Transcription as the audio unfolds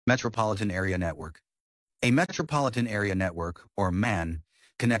Metropolitan Area Network. A metropolitan area network, or MAN,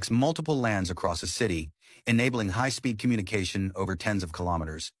 connects multiple LANs across a city, enabling high-speed communication over tens of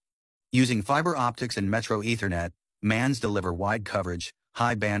kilometers. Using fiber optics and Metro Ethernet, MANs deliver wide coverage,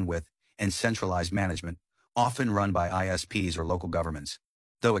 high bandwidth, and centralized management, often run by ISPs or local governments.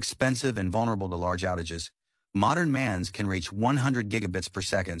 Though expensive and vulnerable to large outages, modern MANs can reach 100 gigabits per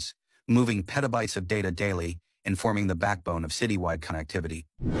second, moving petabytes of data daily and forming the backbone of citywide connectivity.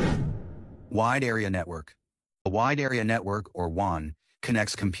 Wide Area Network. A wide area network, or WAN,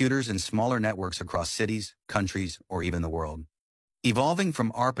 connects computers and smaller networks across cities, countries, or even the world. Evolving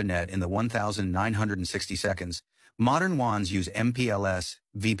from ARPANET in the 1960 seconds, modern WANs use MPLS,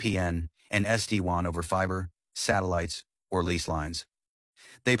 VPN, and SD-WAN over fiber, satellites, or lease lines.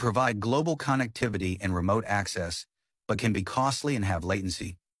 They provide global connectivity and remote access, but can be costly and have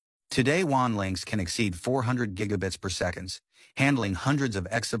latency. Today, WAN links can exceed 400 gigabits per second, handling hundreds of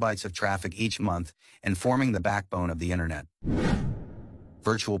exabytes of traffic each month and forming the backbone of the Internet.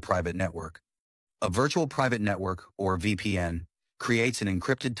 Virtual Private Network. A virtual private network, or VPN, creates an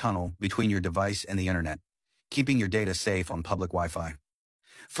encrypted tunnel between your device and the Internet, keeping your data safe on public Wi-Fi.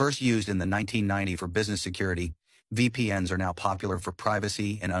 First used in the 1990s for business security, VPNs are now popular for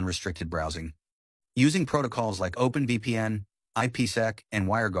privacy and unrestricted browsing. Using protocols like OpenVPN, IPsec, and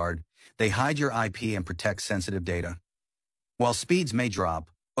WireGuard, they hide your IP and protect sensitive data. While speeds may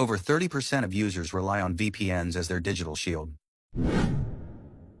drop, over 30% of users rely on VPNs as their digital shield.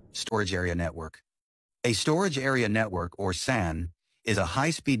 Storage Area Network. A storage area network, or SAN, is a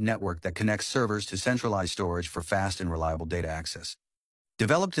high-speed network that connects servers to centralized storage for fast and reliable data access.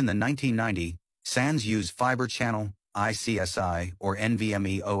 Developed in the 1990s, SANs use fiber channel, ICSI, or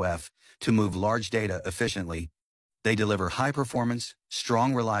NVMe OF to move large data efficiently. They deliver high performance,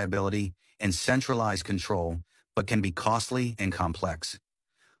 strong reliability, and centralized control, but can be costly and complex.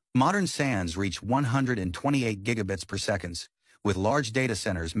 Modern SANs reach 128 gigabits per second, with large data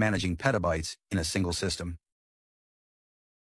centers managing petabytes in a single system.